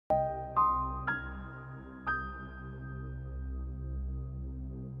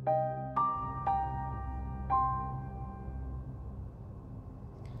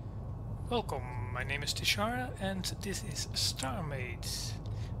Welcome, my name is Tishara and this is StarMade.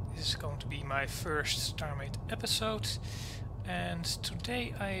 This is going to be my first StarMade episode, and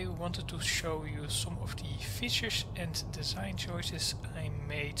today I wanted to show you some of the features and design choices I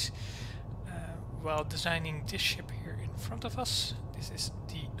made while designing this ship here in front of us. This is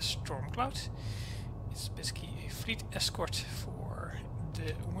the StormCloud. It's basically a fleet escort for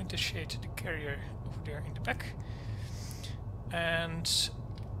the Winter Shade, the carrier over there in the back. And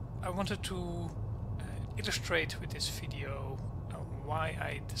I wanted to illustrate with this video why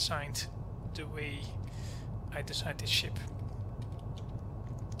I designed the way I designed this ship.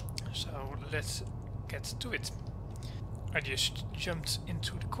 So let's get to it. I just jumped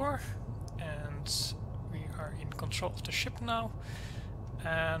into the core and we are in control of the ship now,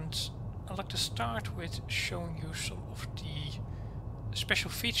 and I'd like to start with showing you some of the special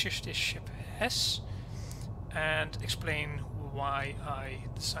features this ship has and explain why I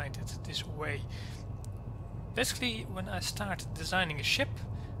designed it this way. Basically, when I started designing a ship,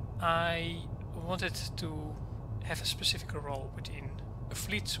 I wanted to have a specific role within a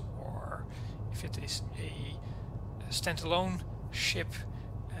fleet, or if it is a standalone ship,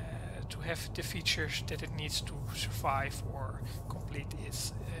 to have the features that it needs to survive or complete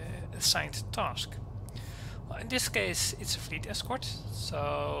its assigned task. Well, in this case it's a fleet escort,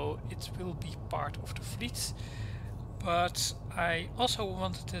 so it will be part of the fleet. But I also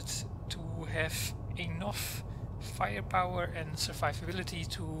wanted it to have enough firepower and survivability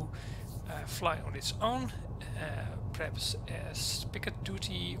to fly on its own, perhaps as picket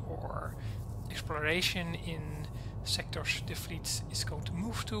duty or exploration in sectors the fleet is going to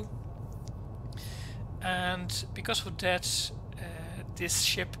move to. And because of that, this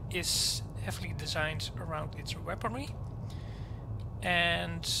ship is heavily designed around its weaponry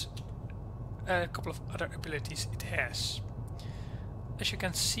and a couple of other abilities it has. As you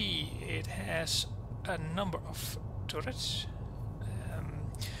can see, it has a number of turrets.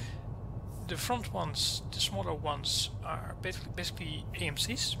 The front ones, the smaller ones, are basically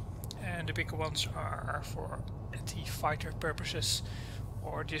AMCs, and the bigger ones are for anti-fighter purposes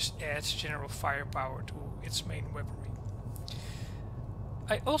or just adds general firepower to its main weaponry.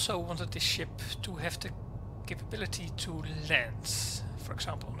 I also wanted this ship to have the capability to land, for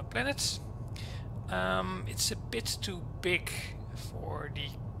example on a planet. It's a bit too big for the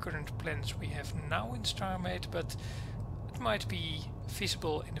current plans we have now in StarMade, but it might be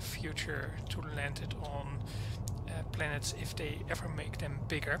feasible in the future to land it on planets if they ever make them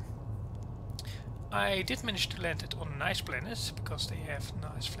bigger. I did manage to land it on nice planets because they have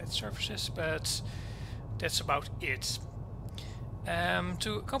nice flat surfaces, but that's about it.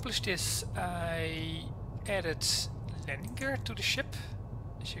 To accomplish this, I added landing gear to the ship,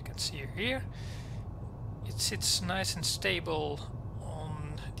 as you can see here. It sits nice and stable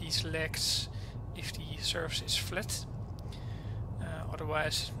on these legs if the surface is flat.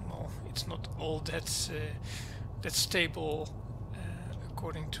 Otherwise, well, it's not all that stable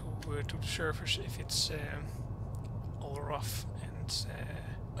according to the surface if it's all rough and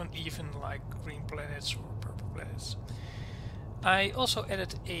uneven like green planets or purple planets. I also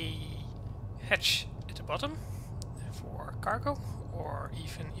added a hatch at the bottom for cargo, or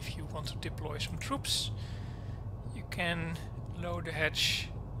even if you want to deploy some troops, you can lower the hatch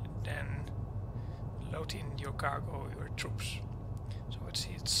and then load in your cargo, your troops. So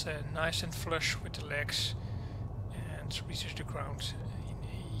it's nice and flush with the legs and reaches the ground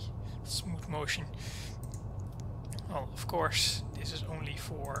in a smooth motion. Well, of course, this is only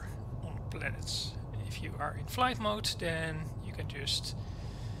for on planets. If you are in flight mode, then you can just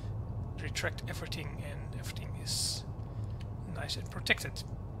retract everything and everything is nice and protected.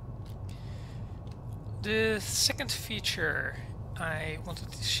 The second feature I wanted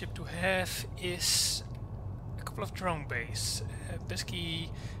this ship to have is a couple of drone bays.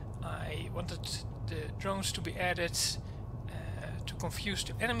 Basically, I wanted the drones to be added to confuse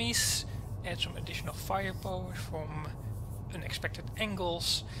the enemies, add some additional firepower from unexpected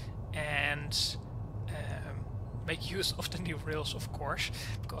angles, and make use of the new rails, of course,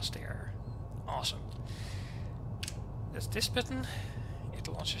 because they are awesome. That's this button. It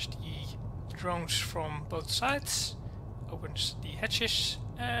launches the drones from both sides, opens the hatches,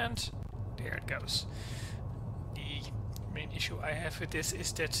 and there it goes. The main issue I have with this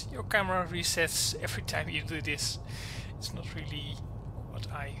is that your camera resets every time you do this. It's not really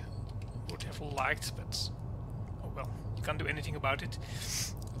what I would have liked, but oh well, you can't do anything about it.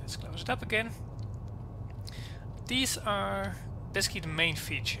 Let's close it up again. These are basically the main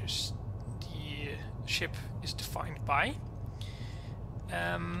features the ship is defined by.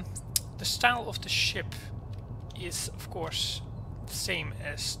 The style of the ship is, of course, the same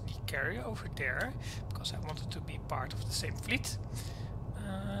as the carrier over there, because I wanted to be part of the same fleet,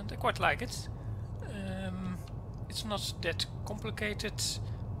 and I quite like it. It's not that complicated,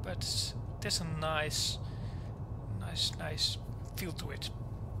 but there's a nice feel to it.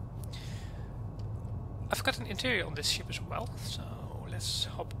 I've got an interior on this ship as well, so let's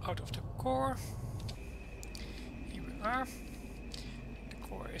hop out of the core. Here we are. The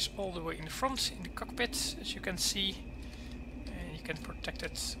core is all the way in the front, in the cockpit, as you can see, and you can protect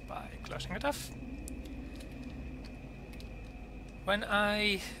it by closing it off. When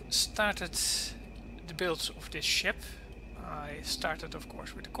I started the build of this ship, I started of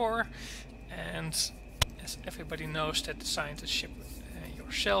course with the core, and as everybody knows that designed the ship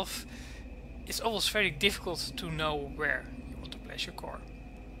yourself, it's always very difficult to know where you want to place your core.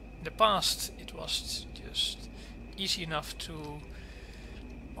 In the past it was just easy enough to,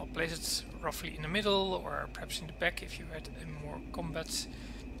 well, place it roughly in the middle or perhaps in the back if you had a more combat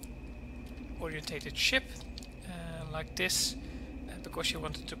orientated ship like this, because you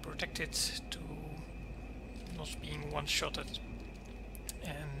wanted to protect it to not being one-shotted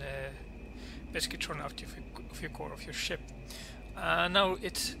and basically thrown out of your core of your ship. Now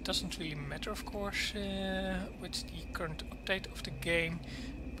it doesn't really matter, of course, with the current update of the game,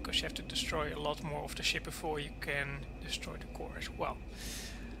 because you have to destroy a lot more of the ship before you can destroy the core as well.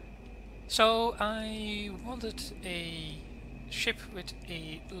 So I wanted a ship with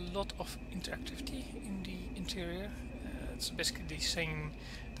a lot of interactivity in the interior. It's basically the same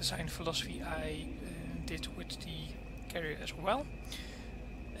design philosophy I did with the carrier as well.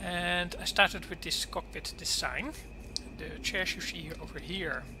 And I started with this cockpit design. The chairs you see over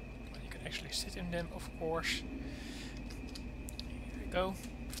here, well, you can actually sit in them, of course. Here we go.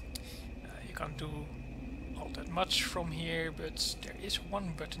 You can't do all that much from here, but there is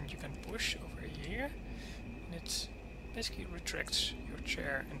one button you can push over here, and it basically retracts your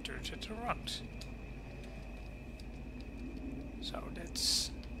chair and turns it around. So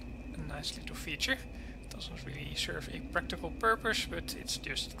that's a nice little feature. It doesn't really serve a practical purpose, but it's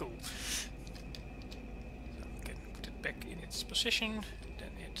just cool. So we can put it back in its position, then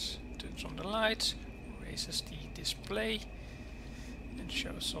it turns on the light, raises the display and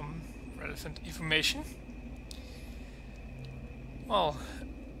shows some relevant information. Well,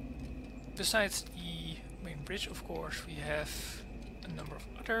 besides the main bridge, of course, we have a number of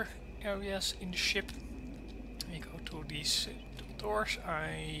other areas in the ship. We go to these doors.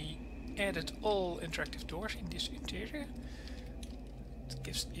 I added all interactive doors in this interior. It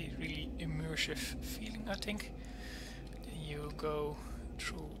gives a really immersive feeling, I think. Then you go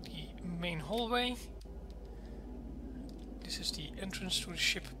through the main hallway. This is the entrance to the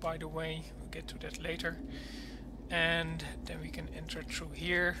ship, by the way. We'll get to that later. And then we can enter through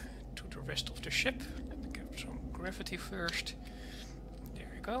here to the rest of the ship. Let me get some gravity first. There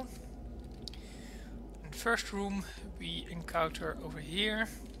we go. And the first room we encounter over here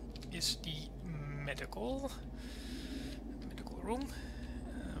is the medical room.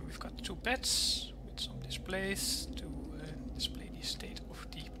 We've got two beds with some displays to display the state of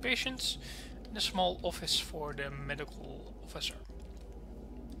the patients, and a small office for the medical officer.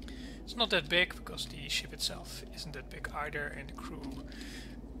 It's not that big because the ship itself isn't that big either, and the crew,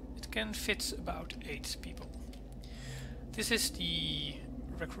 it can fit about 8 people. This is the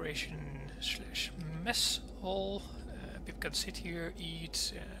recreation slash mess hall. People can sit here,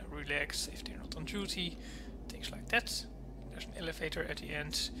 eat, relax if they're not on duty, things like that. There's an elevator at the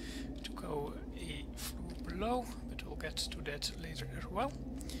end to go a floor below, but we'll get to that later as well.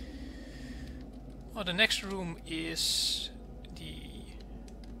 Well, the next room is the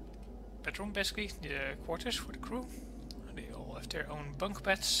bedroom, basically, the quarters for the crew. They all have their own bunk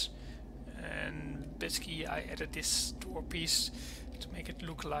beds, and basically I added this door piece to make it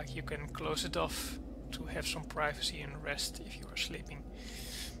look like you can close it off to have some privacy and rest if you are sleeping.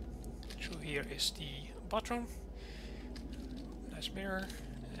 So here is the bathroom. Nice mirror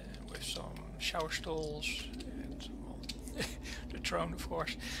with some shower stalls and, well, the throne, of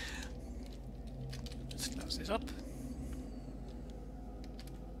course. Let's close this up.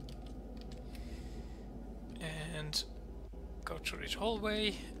 And go through this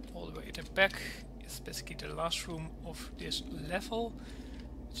hallway. All the way at the back is basically the last room of this level.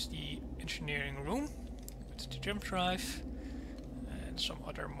 It's the engineering room with the jump drive and some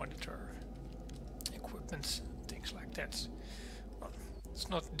other monitor equipment, things like that. Well, it's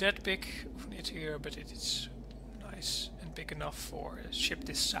not that big of an interior, but it is nice and big enough for a ship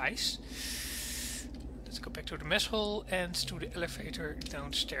this size. Let's go back to the mess hall and to the elevator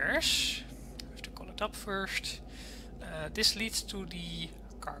downstairs. We have to call it up first. This leads to the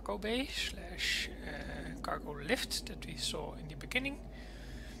cargo bay slash cargo lift that we saw in the beginning.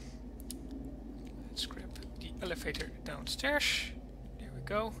 Let's grab the elevator downstairs. There we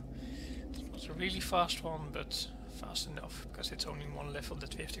go. It's not a really fast one, but fast enough because it's only one level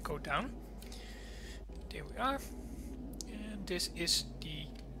that we have to go down. There we are. And this is the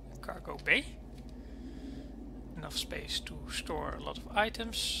cargo bay. Enough space to store a lot of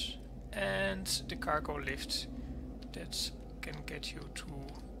items, and the cargo lift that can get you to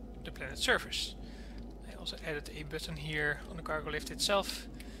the planet's surface. I also added a button here on the cargo lift itself,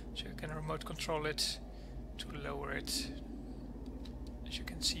 so you can remote control it to lower it, as you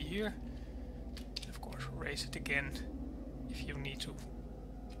can see here. And of course raise it again if you need to.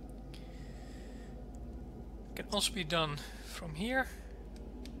 It can also be done from here,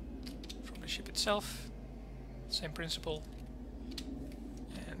 from the ship itself. Same principle,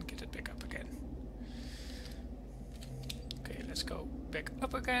 and get it back up again. Okay, let's go back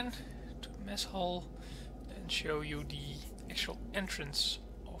up again to the mess hall and show you the actual entrance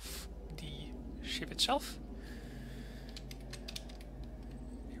of the ship itself.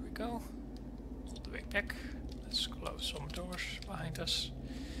 Here we go, all the way back. Let's close some doors behind us.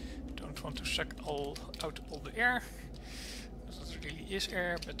 Don't want to suck out all the air. There really is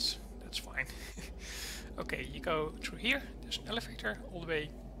air, but that's fine. Okay, you go through here. There's an elevator all the way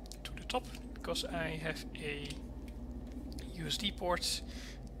to the top, because I have a USB port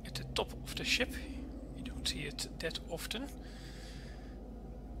at the top of the ship. You don't see it that often,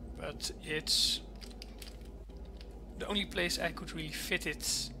 but it's the only place I could really fit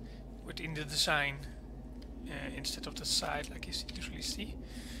it within the design, instead of the side like you usually see.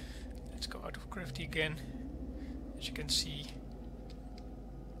 Let's go out of gravity again. As you can see,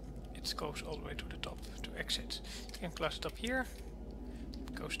 it goes all the way to the top to exit. You can close it up here,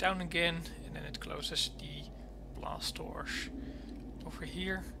 it goes down again, and then it closes the blast doors over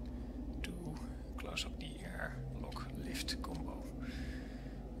here to close up the airlock lift combo.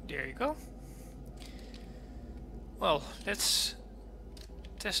 There you go. Well, let's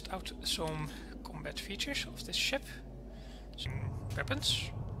test out some combat features of this ship. Some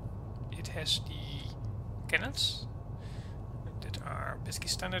weapons. It has the cannons that are basically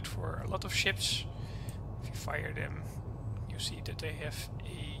standard for a lot of ships. If you fire them, you see that they have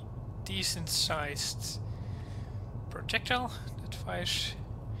a decent sized projectile that fires.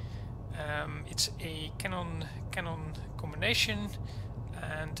 It's a cannon combination,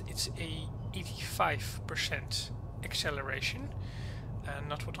 and it's a 85% acceleration, and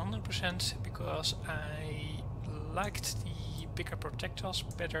not 100%, because I liked the bigger projectiles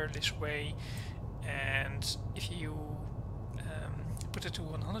better this way, and if you put it to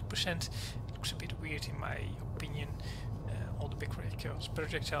 100%, it looks a bit weird in my opinion. All the big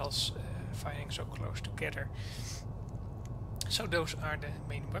projectiles firing so close together. So those are the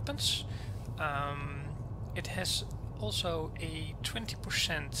main weapons. It has also a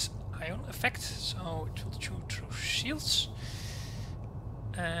 20% ion effect, so it will shoot through shields.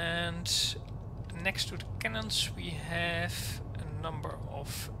 And next to the cannons we have a number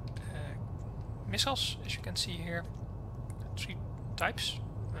of missiles, as you can see here. 3 types,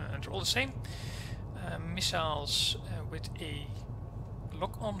 and they're all the same. Missiles with a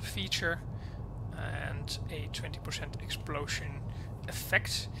lock-on feature and a 20% explosion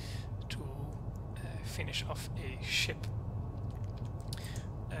effect to finish off a ship.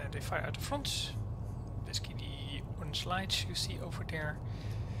 They fire out the front, basically the orange lights you see over there,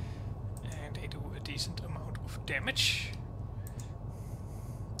 and they do a decent amount of damage,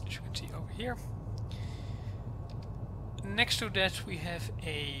 as you can see over here. Next to that we have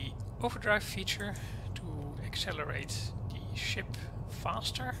a overdrive feature to accelerate the ship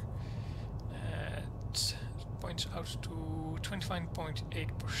faster. It points out to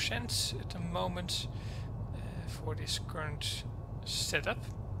 25.8% at the moment for this current setup.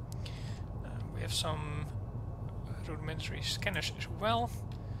 We have some rudimentary scanners as well.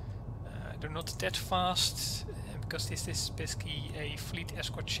 They're not that fast, because this is basically a fleet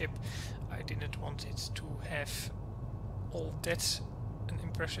escort ship. I didn't want it to have all that an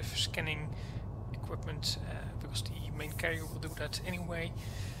impressive scanning equipment, because the main carrier will do that anyway.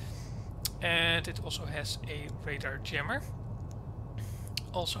 And it also has a radar jammer.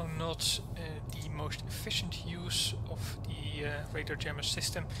 Also not the most efficient use of the radar jammer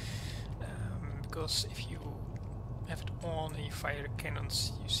system, because if you have it on and you fire the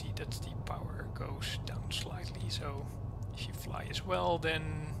cannons, you see that the power goes down slightly. So if you fly as well, then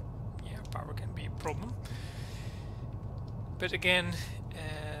yeah, power can be a problem. But again,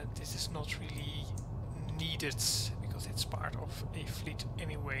 this is not really needed because it's part of a fleet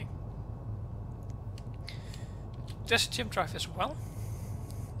anyway. There's a jump drive as well.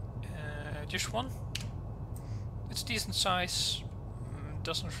 just one. It's decent size,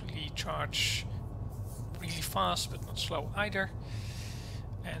 doesn't really charge really fast but not slow either,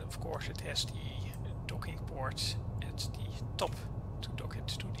 and of course it has the docking port at the top to dock it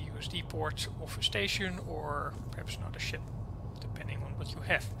to the USB port of a station or perhaps another ship, depending on what you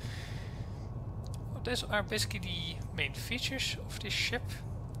have. Well, these are basically the main features of this ship,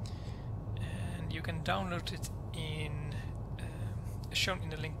 and you can download it in as shown in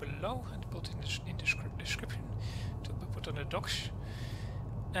the link below and put in the description to be put on the docks.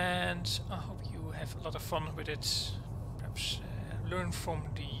 And I hope you have a lot of fun with it, perhaps learn from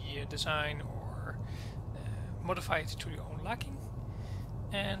the design or modify it to your own liking,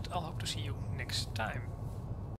 and I'll hope to see you next time.